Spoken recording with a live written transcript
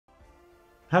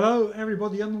Hello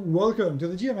everybody and welcome to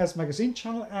the GMS Magazine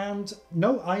channel, and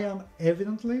no, I am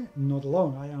evidently not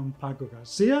alone. I am Paco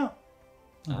Garcia.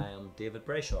 I am David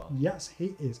Brayshaw. Yes,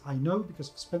 he is. I know because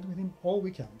I've spent with him all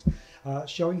weekend,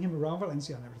 showing him around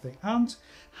Valencia and everything. And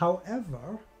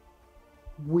however,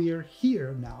 we're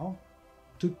here now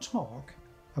to talk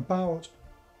about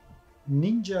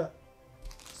Ninja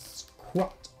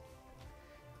Squad,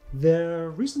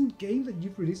 the recent game that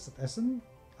you've released at Essen.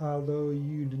 Although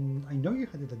you didn't, I know you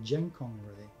had it at Gen Con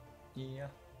already. Yeah.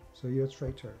 So you're a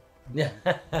traitor. Okay.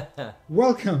 Yeah.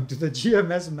 Welcome to the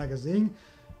GMS Magazine.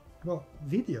 Well,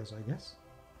 videos, I guess.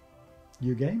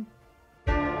 New game.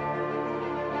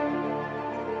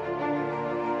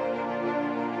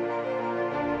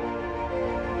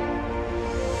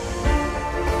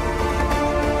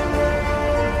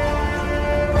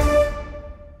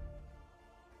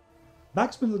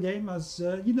 Backspindle game, as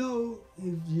you know,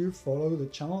 if you follow the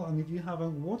channel, and if you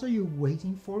haven't, what are you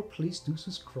waiting for? Please do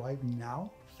subscribe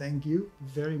now. Thank you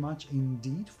very much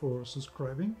indeed for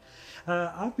subscribing.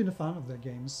 I've been a fan of their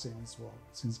games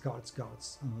since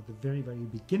Guards, the very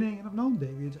beginning, and I've known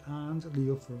David and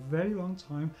Leo for a very long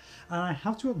time. And I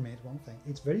have to admit one thing: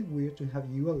 it's very weird to have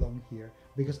you alone here,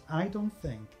 because I don't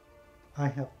think I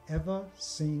have ever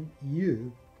seen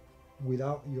you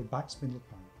without your Backspindle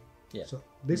pen. Yeah. So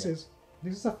this is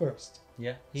a first.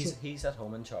 Yeah, he's at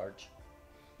home in charge.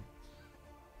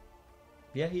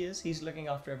 Yeah, he is. He's looking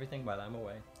after everything while I'm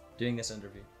away doing this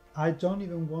interview. I don't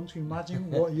even want to imagine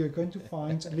what you're going to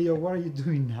find. Leo, what are you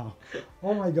doing now?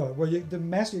 Oh my God. Well, the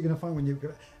mess you're going to find when you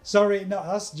go. Sorry, no,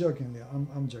 that's joking, Leo.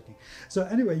 I'm joking. So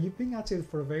anyway, you've been at it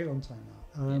for a very long time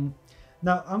now.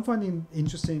 Now, I'm finding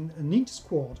interesting, Ninja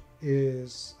Squad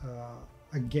is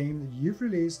a game that you've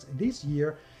released this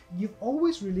year. You've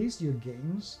always released your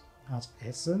games at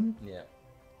Essen. Yeah.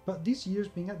 But this year's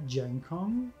being at Gen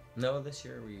Con. No, this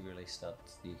year we released at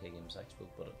the UK Games Expo,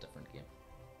 but a different game.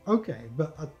 Okay,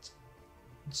 but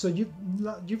so you've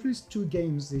released two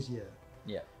games this year.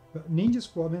 Yeah. But Ninja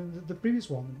Squad, I mean, the previous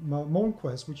one, Morn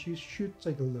Quest, which you should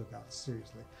take a look at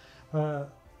seriously.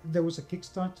 There was a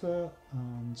Kickstarter,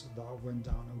 and that went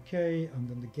down okay, and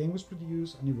then the game was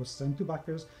produced and it was sent to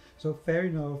backers. So fair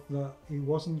enough that it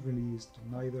wasn't released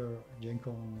neither Gen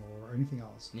Con or anything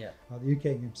else. Yeah. The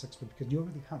UK Games Expo, because you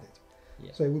already had it.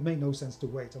 Yeah. So it would make no sense to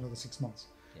wait another 6 months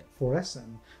for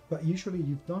Essen. But usually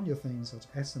you've done your things at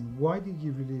Essen. Why did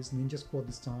you release Ninja Squad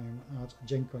this time at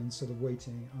Gen Con instead of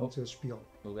waiting until Spiel?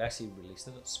 Well, we actually released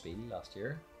it at Spiel last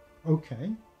year.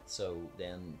 Okay. So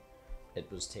then it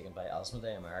was taken by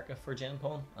Asmodee America for Gen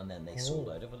Con, and then they sold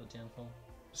out of it at Gen Con.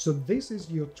 So this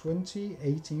is your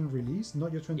 2018 release,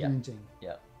 not your 2019?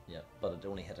 Yeah, but it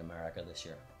only hit America this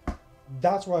year.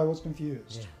 That's why I was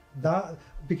confused. Yeah.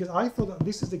 Because I thought that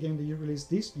this is the game that you released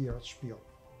this year at Spiel.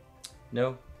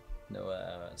 No,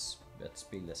 it's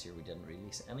Spiel this year. We didn't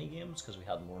release any games because we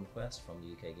had Morn Quest from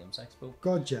the UK Games Expo.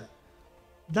 Gotcha.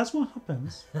 That's what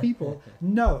happens. People,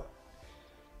 no.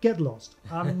 Get lost.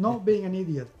 I'm not being an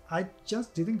idiot. I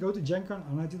just didn't go to Gen Con,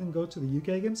 and I didn't go to the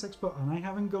UK Games Expo, and I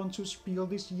haven't gone to Spiel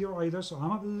this year either, so I'm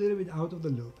a little bit out of the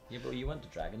loop. Yeah, but you went to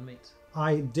Dragon Meet.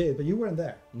 I did, but you weren't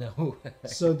there. No.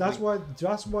 So that's why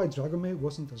Dragon Meet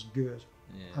wasn't as good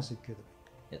as it could have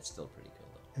been. It's still pretty cool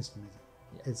though. It's amazing.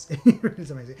 Yeah. It's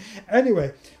amazing.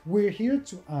 Anyway, we're here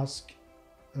to ask,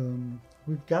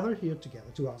 we've gathered here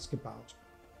together to ask about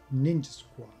Ninja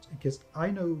Squad, because I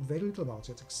know very little about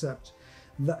it except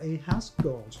that it has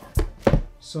got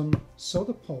some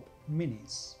soda pop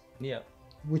minis. Yeah.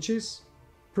 Which is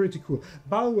pretty cool.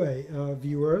 By the way,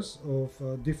 viewers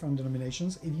of different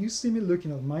denominations, if you see me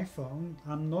looking at my phone,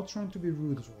 I'm not trying to be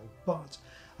rude at all, but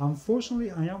unfortunately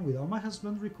I am without my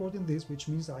husband recording this, which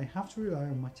means that I have to rely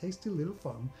on my tasty little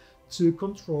phone to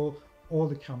control all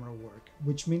the camera work,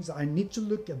 which means that I need to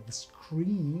look at the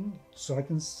screen so I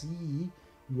can see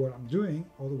what I'm doing,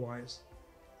 otherwise.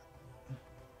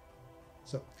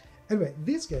 So anyway,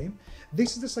 this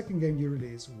is the second game you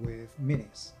release with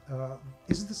minis.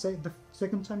 Is it the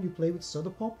second time you play with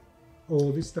soda pop,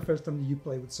 or this is the first time that you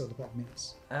play with soda pop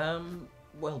minis?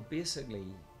 Well, basically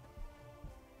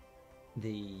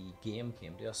the game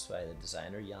came to us by the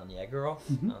designer Jan Yegerov,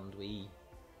 and we,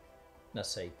 let's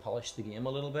say, polished the game a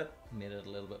little bit, made it a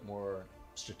little bit more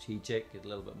strategic, a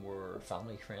little bit more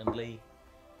family friendly.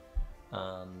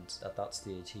 And at that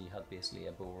stage he had basically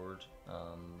a board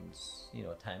and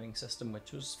a timing system,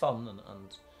 which was fun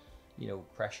and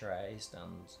pressurized,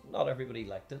 and not everybody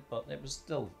liked it, but it was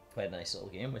still quite a nice little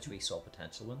game which we saw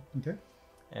potential in. Okay.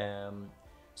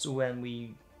 So when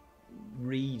we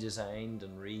redesigned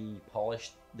and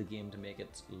repolished the game to make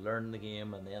it learn the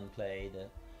game and then play the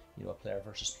you know, a player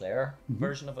versus player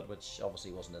version of it, which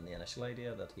obviously wasn't in the initial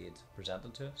idea that he had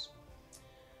presented to us.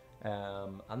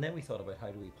 And then we thought about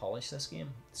how do we polish this game.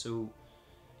 So,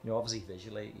 you know, obviously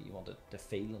visually you want it to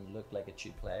feel and look like it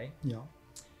should play. Yeah.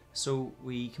 So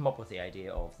we come up with the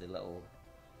idea of the little.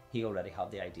 He already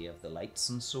had the idea of the lights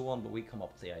and so on, but we come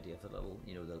up with the idea of the little,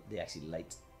 you know, the actually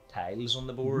light tiles on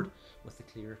the board with the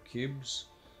clear cubes.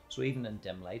 So even in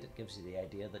dim light, it gives you the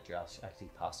idea that you're actually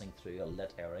passing through a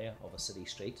lit area of a city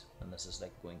street, and this is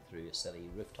like going through a city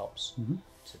rooftops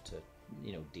to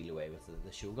you know, deal away with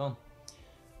the Shogun.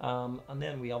 And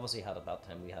then we obviously had, at that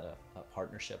time, we had a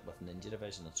partnership with Ninja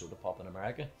Division and Soda Pop in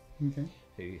America,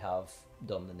 who have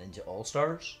done the Ninja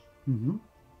All-Stars.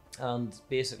 And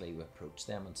basically we approached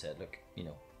them and said, look, you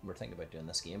know, we're thinking about doing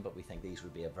this game, but we think these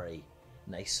would be a very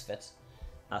nice fit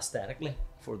aesthetically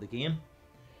for the game.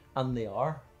 And they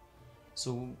are.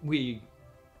 So we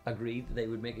agreed that they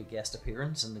would make a guest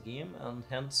appearance in the game, and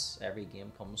hence every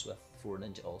game comes with 4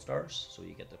 Ninja All-Stars. So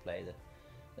you get to play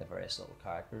the various little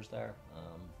characters there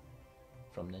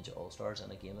from Ninja All-Stars in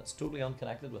a game that's totally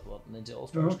unconnected with what Ninja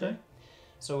All-Stars do.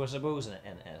 So I suppose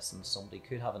in essence somebody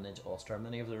could have a Ninja All-Star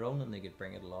mini of their own, and they could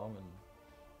bring it along and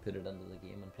put it into the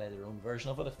game and play their own version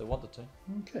of it if they wanted to.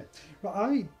 Okay. Well,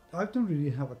 I don't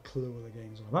really have a clue what the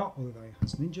game's all about, other than it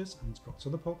has ninjas and it's got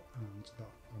Soda Pop, and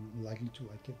that I'm likely to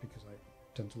like it because I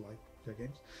tend to like their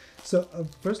games. So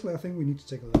firstly, I think we need to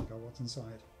take a look at what's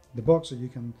inside the box, so you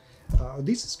can.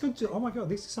 This is going to. Oh my god!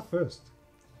 This is a first.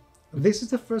 This is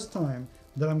the first time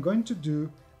that I'm going to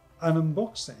do an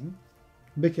unboxing.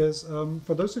 Because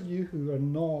for those of you who are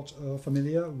not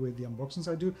familiar with the unboxings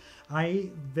I do, I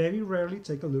very rarely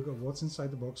take a look at what's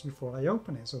inside the box before I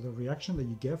open it. So the reaction that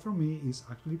you get from me is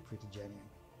actually pretty genuine.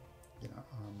 You know,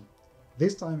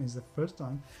 this time is the first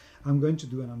time I'm going to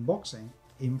do an unboxing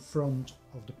in front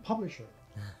of the publisher,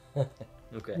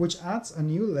 which adds a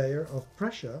new layer of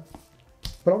pressure.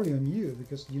 Probably on you,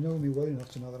 because you know me well enough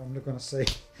to know that I'm not going to say,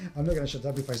 I'm not going to shut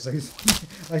up if I say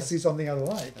I see something I don't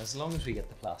like. As long as we get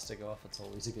the plastic off, it's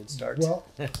always a good start. Well,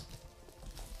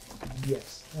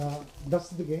 yes, that's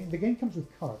the game. The game comes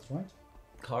with cards, right?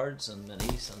 Cards and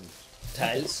minis and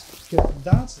tiles. Okay,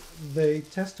 that's the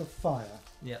test of fire.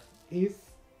 Yeah. If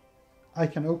I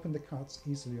can open the cards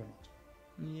easily or not.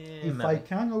 Yeah. If maybe. I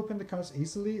can open the cards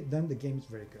easily, then the game is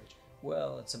very good.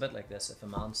 Well, it's a bit like this. If a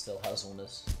man still has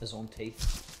his own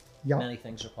teeth, Yeah. many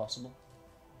things are possible.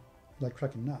 Like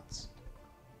cracking nuts.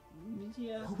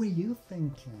 Yeah. What were you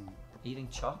thinking? Eating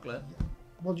chocolate. Yeah.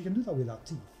 Well, you can do that without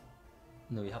teeth.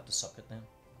 No, you have to suck it then.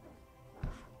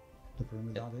 The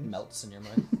problem with that It is melts in your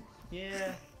mouth.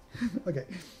 Yeah. Okay,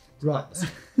 right.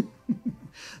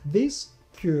 This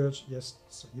could, just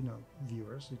so you know,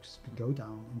 viewers, it could go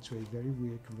down into a very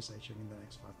weird conversation in the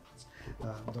next 5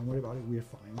 minutes. Don't worry about it, we're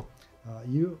fine.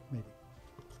 You, maybe.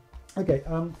 Okay,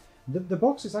 the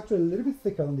box is actually a little bit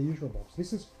thicker than the usual box.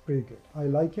 This is pretty good. I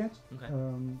like it. Okay.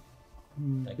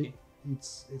 Thank you.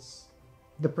 It's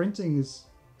the printing is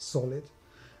solid.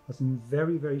 It's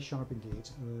very, very sharp indeed.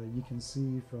 You can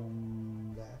see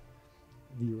from there,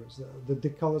 viewers, the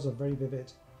colors are very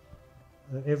vivid.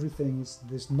 Everything is,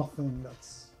 there's nothing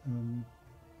that's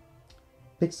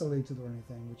pixelated or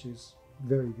anything, which is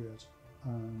very good.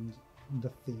 And the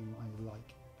theme I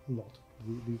like a lot.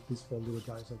 These 4 little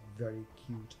guys are very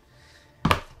cute.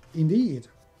 Indeed,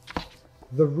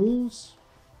 the rules.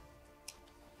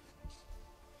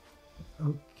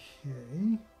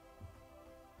 Okay.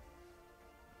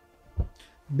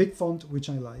 Big font, which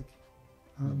I like.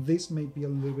 This may be a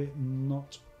little bit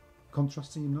not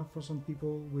contrasting enough for some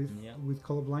people with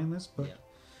color blindness, but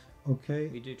okay.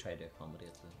 We do try to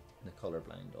accommodate the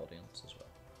colorblind audience as well.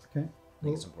 Okay. I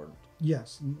think it's important.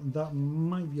 Yes, that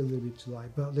might be a little bit too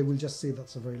light, but they will just say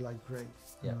that's a very light grey.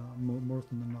 Yeah. More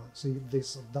often than not. See,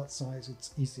 this that size,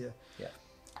 it's easier. Yeah.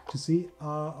 To see.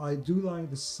 I do like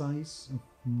the size of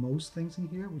most things in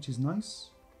here, which is nice.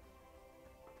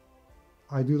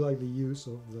 I do like the use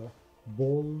of the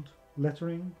bold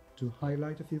lettering to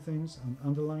highlight a few things and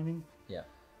underlining. Yeah.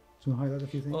 To highlight a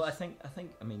few things. Well, I think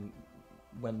I mean,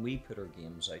 when we put our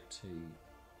games out to,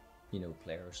 you know,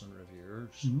 players and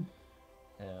reviewers,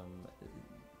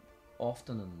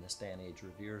 often in this day and age,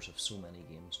 reviewers have so many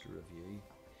games to review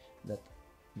that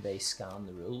they scan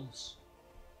the rules,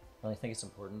 and I think it's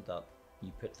important that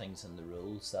you put things in the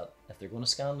rules that if they're going to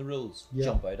scan the rules,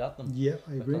 jump out at them. Yeah,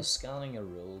 I agree. Because scanning a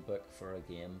rule book for a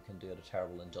game can do it a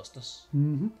terrible injustice.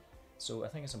 So I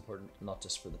think it's important not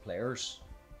just for the players,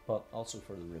 but also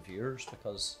for the reviewers,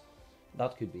 because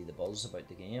that could be the buzz about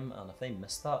the game, and if they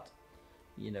miss that,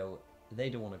 you know, they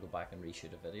don't want to go back and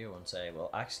reshoot a video and say, well,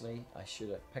 actually, I should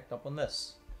have picked up on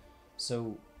this.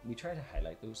 So we try to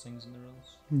highlight those things in the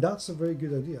rules. That's a very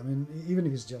good idea. I mean, even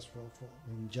if it's just for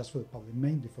the public,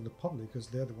 mainly for the public, because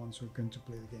they're the ones who are going to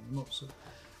play the game most. So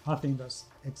I think that's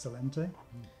excellent. I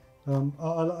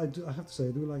have to say,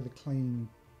 I do like the clean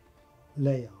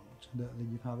layout that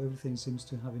you have. Everything seems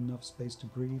to have enough space to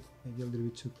breathe. Maybe a little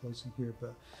bit too close in here,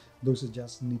 but those are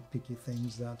just nitpicky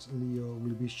things that Leo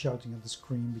will be shouting at the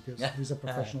screen because he's a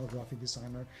professional graphic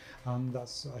designer, and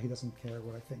that's he doesn't care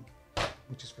what I think,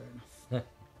 which is fair enough.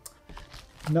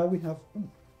 Now we have.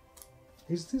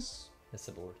 Is this? That's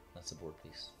the board. That's a board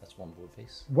piece. That's one board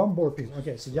piece. One board piece.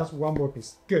 Okay, so just one board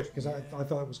piece. Good, because I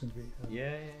thought it was going to be.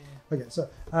 Yeah. Okay, so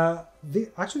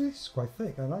actually this is quite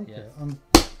thick. I like it.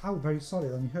 Very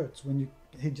solid, and it hurts when you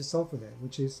hit yourself with it,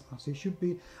 which is as it should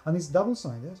be, and it's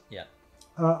double-sided. Yeah.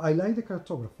 I like the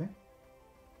cartography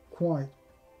quite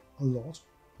a lot.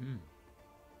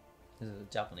 There's a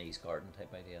Japanese garden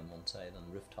type idea on one side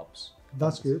and rooftops.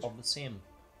 That's good. Of the same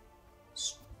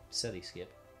cityscape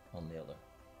on the other.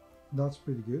 That's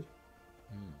pretty good.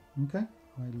 Okay,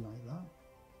 I like that.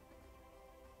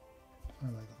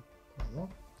 Quite a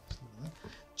lot.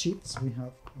 Cheats, we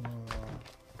have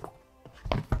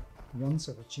one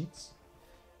set of cheats.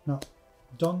 Now,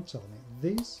 don't tell me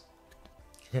this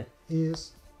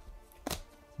is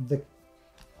the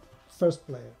first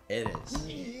player. It is.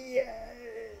 Yes!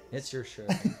 It's your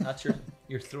shirt. That's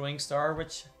your throwing star,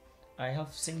 which I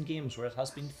have seen games where it has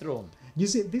been thrown. You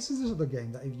see, this is the sort of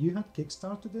game that if you had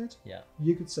kickstarted it,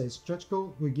 you could say stretch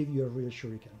goal will give you a real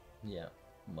shuriken. Yeah,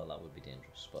 well, that would be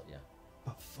dangerous, but yeah.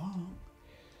 But fun.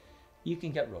 You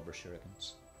can get rubber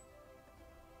shurikens.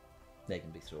 They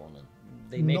can be thrown in.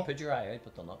 They may put your eye out,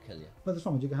 but they'll not kill you. But the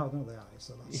fun is you can have another eye,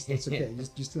 so that's okay.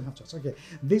 You still have chance. Okay,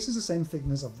 this is the same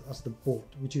thickness as the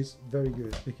board, which is very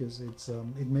good because it's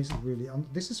it makes it really.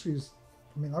 This is really.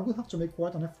 I mean, I would have to make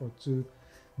quite an effort to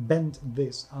bend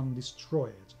this and destroy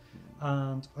it,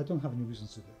 and I don't have any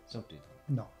reasons to do it. Don't do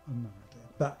that. No, I'm not going to do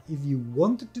it. But if you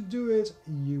wanted to do it,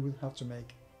 you would have to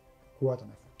make quite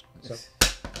an effort. So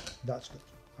that's good.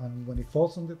 And when it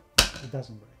falls on it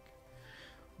doesn't break,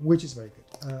 which is very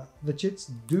good. The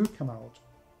cheats do come out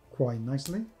quite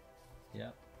nicely.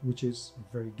 Yeah. Which is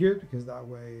very good because that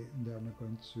way they're not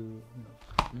going to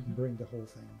bring the whole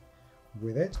thing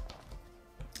with it.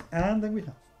 And then we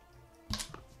have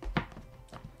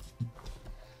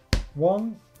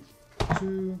 1,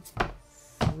 2,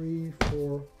 3,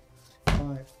 4,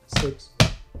 5, 6,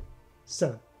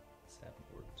 7.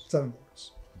 7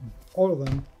 boards. All of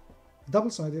them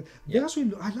double-sided. They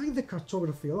actually, I like the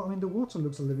cartography. I mean, the water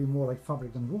looks a little bit more like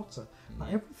fabric than water. But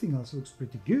everything else looks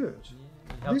pretty good.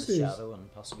 Yeah, you have the shadow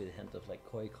and possibly the hint of like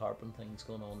koi carp and things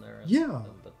going on there. It's a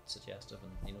bit suggestive,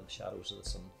 and the shadows of the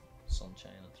sun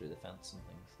shining through the fence and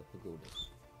things, the pagodas.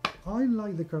 I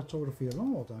like the cartography a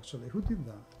lot, actually. Who did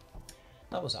that?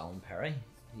 That was Alan Perry.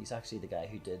 He's actually the guy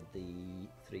who did the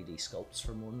 3D sculpts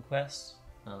for Morn Quest,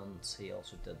 and he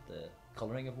also did the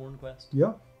colouring of Morn Quest.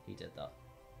 Yeah. He did that.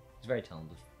 He's very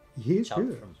talented. He's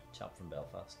good. Chap from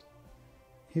Belfast.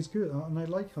 He's good, and I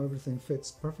like how everything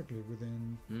fits perfectly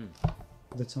within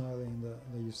the tiling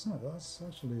that you said. That's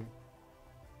actually...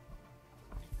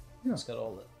 Yeah. It's got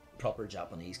all the proper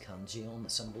Japanese kanji on, the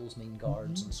symbols mean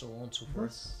guards and so on and so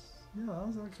forth.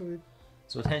 That's actually...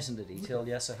 So attention to detail,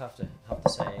 yes, I have to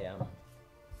say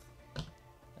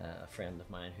a friend of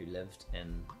mine who lived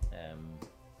in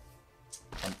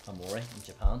Aomori in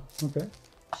Japan. Okay.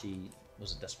 She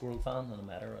was a Discworld fan and I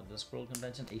met her at the Discworld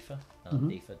convention, Aoife,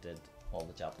 and Aoife did all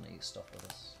the Japanese stuff with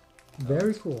us.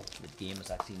 Very cool. The game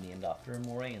is actually named after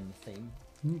Aomori in the theme.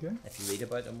 Okay. If you read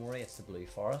about Aomori, it's the Blue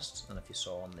Forest, and if you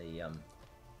saw on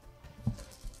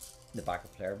the back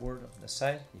of player board on this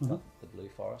side, you've got the Blue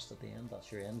Forest at the end.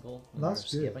 That's your end goal when you're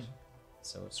escaping.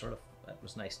 So it's it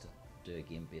was nice to do a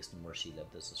game based on where she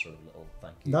lived as a sort of little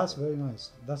thank you. That's very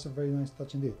nice. That's a very nice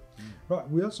touch indeed. Right,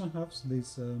 we also have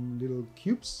these little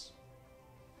cubes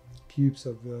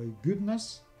of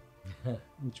goodness,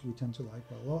 which we tend to like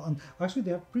a lot. And actually,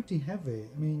 they are pretty heavy.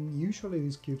 I mean, usually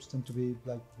these cubes tend to be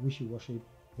like wishy-washy,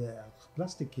 they're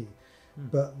plasticky,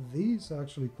 but these are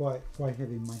actually quite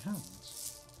heavy in my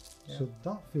hands. Yeah. So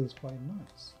that feels quite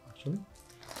nice, actually.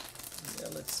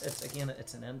 Well, it's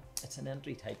an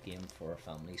entry type game for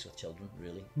families with children,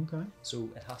 really. Okay. So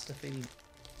it has to feel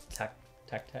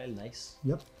tactile, nice.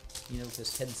 Yep.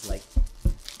 Because kids like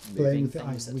playing moving with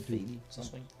things the that feel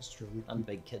something. It's true. And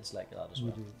big kids like that as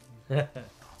well. We do.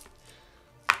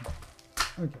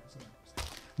 Okay. So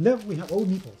left we have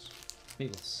meeples.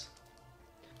 Meeples.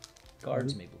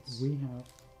 Guards meeples. We have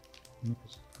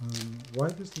meeples. Why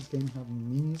does this game have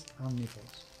minis and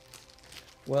meeples?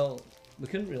 Well, we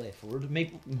couldn't really afford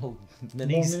More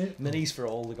minis for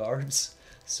all the guards.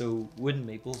 So wooden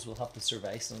meeples will have to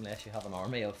suffice unless you have an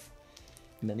army of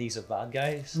minis of bad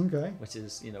guys. Okay. Which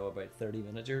is, about 30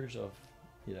 miniatures of,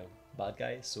 bad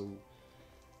guys. So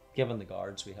given the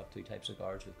guards, we have two types of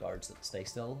guards. With guards that stay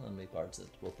still and with guards that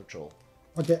will patrol.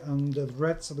 Okay, and the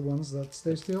reds are the ones that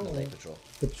stay still? They patrol.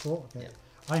 They patrol, okay. Yeah.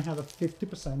 I had a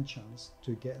 50% chance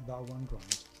to get that one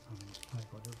grind, and I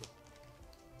got it.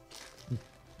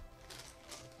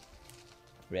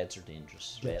 Reds are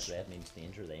dangerous. Yes. Red means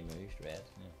danger. They moved. Red,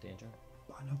 danger.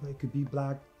 I know, but it could be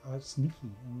black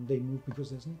sneaky, and they move because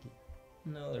they're sneaky.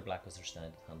 No, they're black because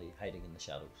they're hiding in the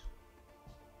shadows,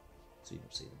 so you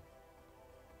don't see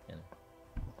them.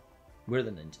 We're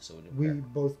the ninjas, so we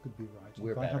both could be right.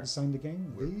 We're if better. I had designed the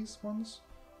game, these ones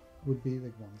would be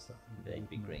the ones that they'd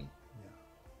be green. Yeah,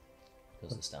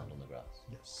 because they stand on the grass.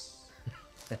 Yes.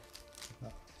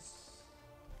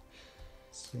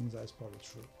 Seems that's probably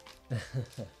true.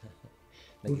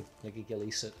 Like a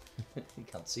ghillie suit. You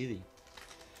can't see them.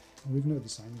 We've never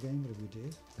designed a game, but if we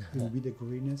did, it would be the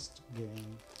greenest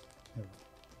game ever.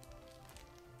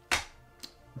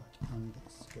 Right, and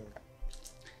let's go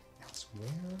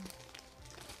elsewhere.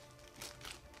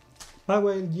 By the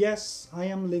way, yes, I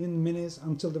am leaving minis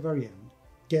until the very end.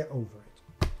 Get over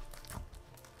it.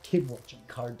 Keep watching.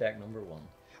 Card deck number 1.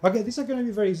 Okay, these are going to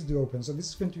be very easy to open, so this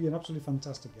is going to be an absolutely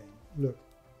fantastic game. Look.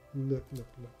 Okay,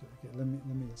 let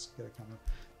me just get a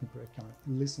camera.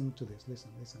 Listen to this. Listen.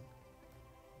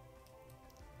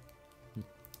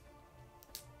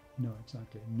 No,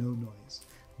 exactly. No noise.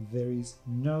 There is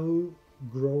no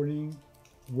groaning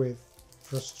with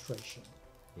frustration.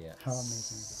 Yeah. How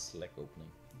amazing is that? Slick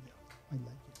opening. Yeah, I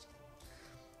like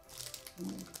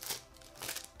it.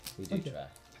 We do try.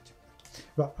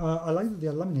 Right, I like that they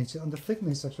are laminated, and the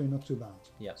thickness is actually not too bad.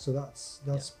 Yeah. So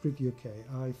that's pretty okay.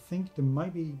 I think there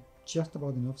might be just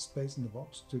about enough space in the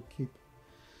box to keep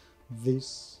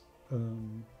this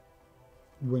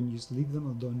when you sleeve them,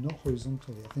 although not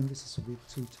horizontally. I think this is a bit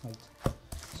too tight.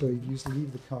 So if you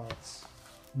sleeve the cards,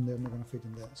 they're not going to fit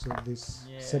in there. So this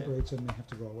separator may have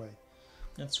to go away.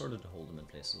 That's sort of to hold them in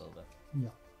place a little bit.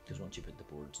 Yeah. Because once you put the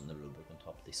boards and the rulebook on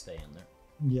top, they stay in there.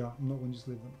 Yeah, not when you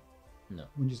sleeve them. No.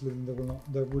 When you sleeve them,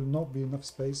 there will not be enough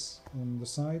space on the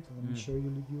side. Let me show you,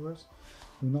 the viewers.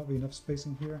 There will not be enough space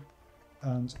in here,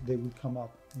 and they will come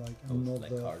up like another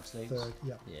like card sleeves. third.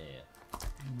 Yeah. It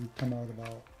will come out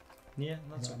about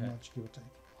that's that okay. much, give or take.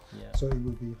 Yeah. So it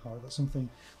will be hard. That's something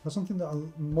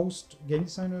that most game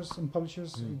designers and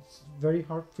publishers, it's very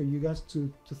hard for you guys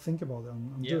to think about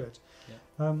and do it.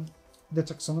 Yeah. The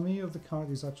taxonomy of the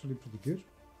card is actually pretty good.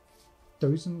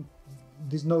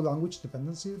 There's no language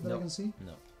dependency that I can see.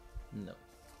 No.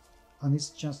 And it's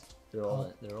just they're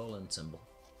all in symbol.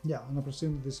 Yeah, and I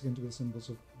presume that this is going to be the symbols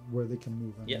of where they can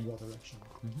move and in what direction.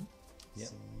 Yeah.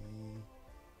 See,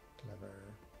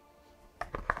 clever.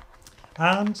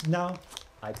 And now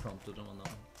I prompted him on that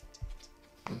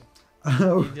one.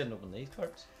 Oh. You didn't open these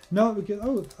cards? No,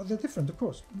 because they're different, of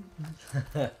course.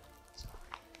 Sorry.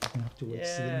 I have to wait.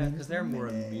 Yeah, because they're more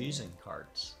amusing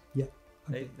cards. Yeah.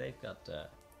 Okay. They've got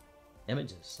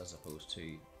images as opposed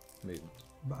to movement.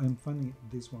 But I'm finding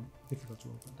this one difficult to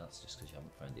open. That's just because you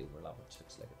haven't found the overlap, which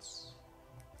looks like it's...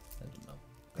 I don't know.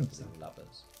 Exactly. The overlap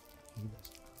is. He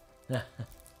does.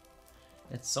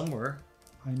 It's somewhere.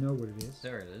 I know what it is.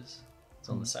 There it is. It's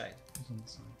on the side. It's on the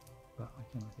side. But I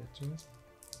cannot get to it.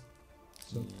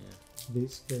 So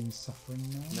this game is suffering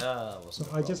now. No, it wasn't.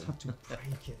 So I just have to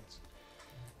break it.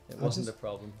 It wasn't a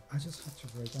problem. I just had to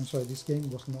break. I'm sorry, this game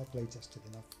was not play tested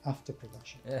enough after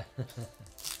production. Yeah.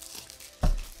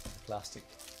 Plastic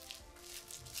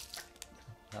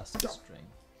string.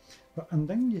 And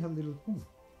then you have little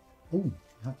you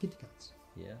have kitty cats.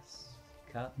 Yes.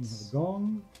 Cats. You have a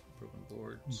gong.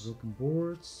 Broken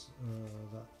boards.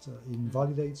 That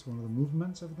invalidates one of the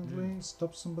movements, evidently.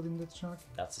 Stops somebody in the track.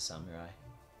 That's a samurai.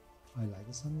 I like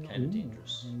the samurai. Kind of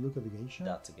dangerous. And look at the geisha.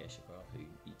 That's a geisha girl who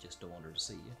you just don't want her to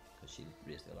see you because she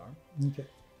raised the alarm. Okay.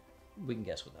 We can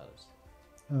guess what that is.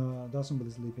 That's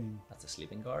somebody sleeping. That's a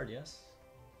sleeping guard, yes.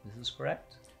 This is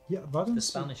correct. Yeah, but I don't the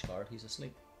see... Spanish guard, he's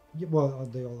asleep. Yeah, well,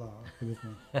 they all are, believe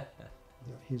me. Yeah,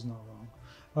 he's not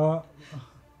wrong.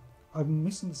 I'm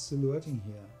missing the silhouette in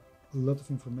here. A lot of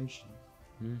information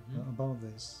about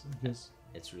this. Because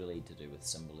it's really to do with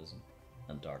symbolism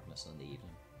and darkness in the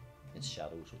evening. It's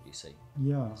shadows what you see.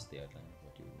 Yeah. That's the outline of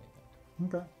what you would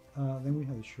make out. Okay. Then we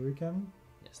have the shuriken.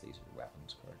 Yes, these are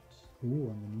weapons cards. Oh,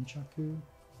 and the nunchaku.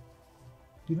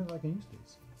 Do you know that I can use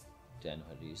these? Do I know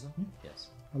how to use them? Yeah. Yes.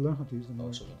 I learned how to use them.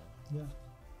 Also, Yeah.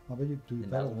 I bet you do The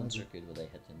better metal than I ones do. are good when they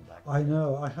hit you in the back. I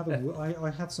know. I had I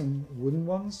had some wooden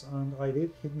ones, and I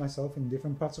did hit myself in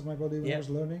different parts of my body when I was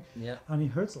learning, Yeah. and it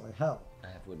hurts like hell. I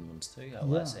have wooden ones too.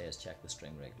 All I say is check the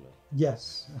string regularly.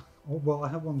 Yes. Oh, well, I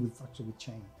have one with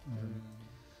chain.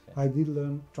 I did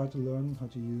try to learn how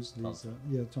to use these,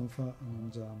 tonfa,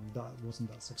 and that wasn't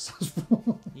that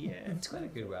successful. Yeah, it's quite a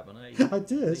good weapon. I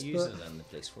did, use it in the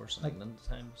police force in England at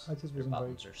times. I just Their wasn't very.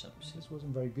 buttons are simple. I just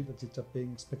wasn't very good at it at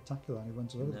being spectacular, and it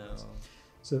went all over the No, place.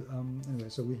 So anyway,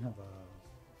 so we have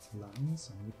lance,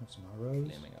 and we have some arrows.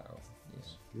 flaming arrow.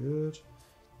 Yes. That's good.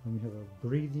 And we have a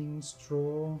breathing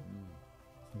straw,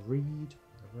 reed,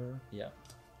 whatever. Yeah.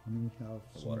 And then we have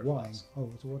A some water wine. glass. Oh,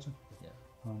 it's water. Yeah.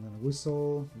 And then a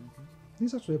whistle. Mm-hmm.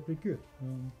 These actually are pretty good.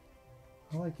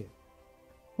 I like it.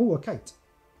 Oh, a kite.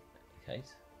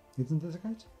 Kite? Isn't this a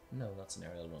kite? No, that's an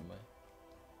aerial runway.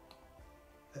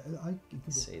 It could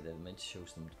be. See, the image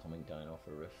shows them coming down off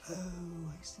a roof.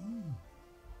 Oh, I see.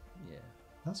 Yeah.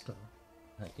 That's clever.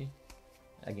 Thank you.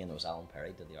 Again, it was Alan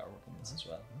Perry did the artwork on this as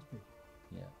well. That's good.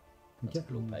 Yeah. You That's a get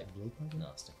them with blowpipe. the blowpipe, yeah.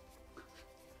 Nasty.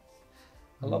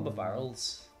 I love the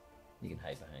barrels. You can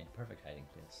hide behind. Perfect hiding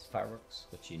place. Fireworks,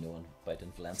 which you know about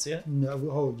in Valencia. No,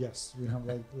 oh yes, we have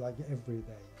like every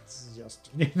day. It's just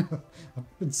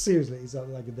but seriously, it's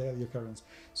like a daily occurrence.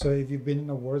 So if you've been in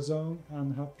a war zone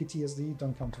and have PTSD,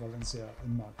 don't come to Valencia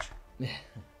in March or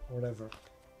whatever,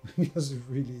 because it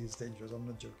really is dangerous. I'm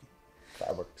not joking.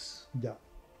 Fireworks. Yeah.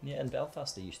 Yeah, in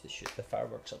Belfast they used to shoot the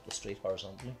fireworks up the street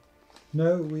horizontally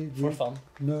No, for fun.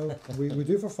 No, we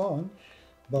do for fun,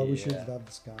 but we shoot Yeah. it at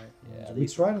the sky. Yeah, And we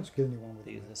try not to kill anyone with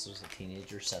it. This was a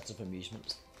teenager's sense of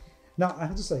amusement. Now I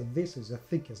have to say, this is the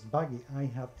thickest baggie I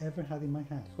have ever had in my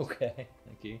hand. Okay,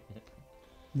 thank you.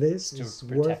 This To is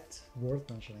protect. worth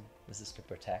mentioning. This is to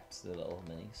protect the little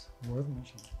minis. Worth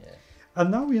mentioning. Yeah. And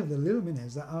now we have the little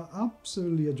minis that are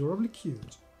absolutely adorably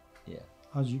cute, Yeah.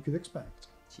 as you could expect.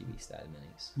 Chibi style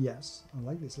minis. Yes, I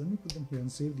like this. Let me put them here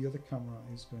and see if the other camera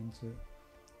is going to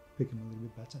pick them a little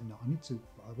bit better. No, I need to.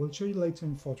 I will show you later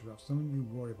in photographs. Don't you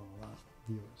worry about that,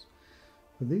 viewers.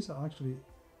 But these are actually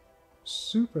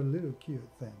super little cute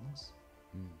things.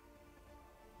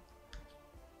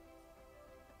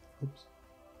 Oops.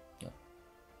 No.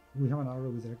 We have an arrow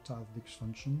with erectile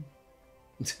dysfunction.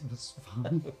 That's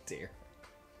fine. Oh dear.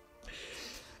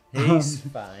 He's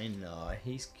fine now.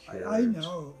 He's cured. I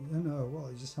know.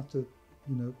 Well, you just have to,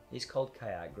 He's called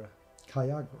Kyagra.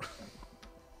 Kyagra.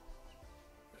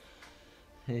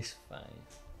 He's fine.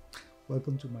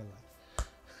 Welcome to my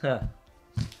life.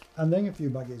 And then a few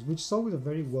baggies, which is always a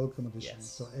very welcome addition. Yes.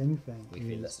 So anything. We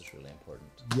feel this is really important.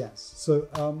 Yes. So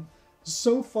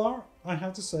so far, I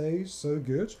have to say, so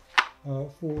good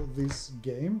for this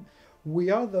game.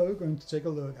 We are though going to take a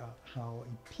look at how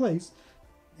it plays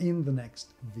in the next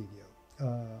video,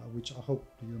 which I hope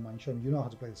you don't mind showing. You know how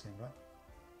to play this game, right?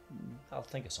 I'll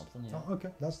think of something. Yeah. Oh, okay,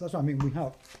 that's right. I mean, we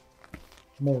have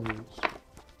more rules.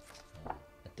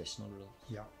 Additional rules.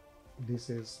 Yeah. This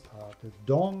is the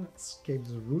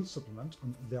Dawnscape's rule supplement,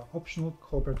 and they are optional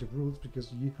cooperative rules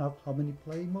because you have how many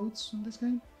play modes in this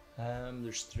game?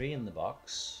 There's 3 in the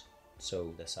box,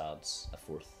 so this adds a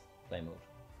 4th play mode.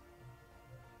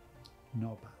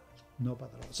 Not bad. Not bad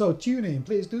at all. So tune in,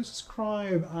 please do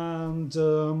subscribe, and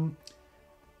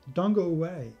don't go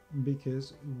away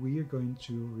because we are going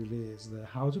to release the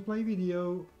how to play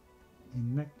video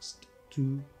in next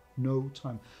to no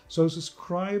time. So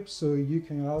subscribe so you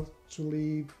can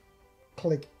actually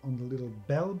click on the little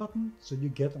bell button so you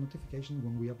get a notification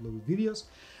when we upload videos,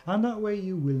 and that way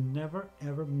you will never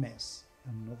ever miss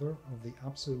another of the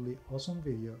absolutely awesome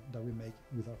video that we make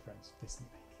with our friends Disney.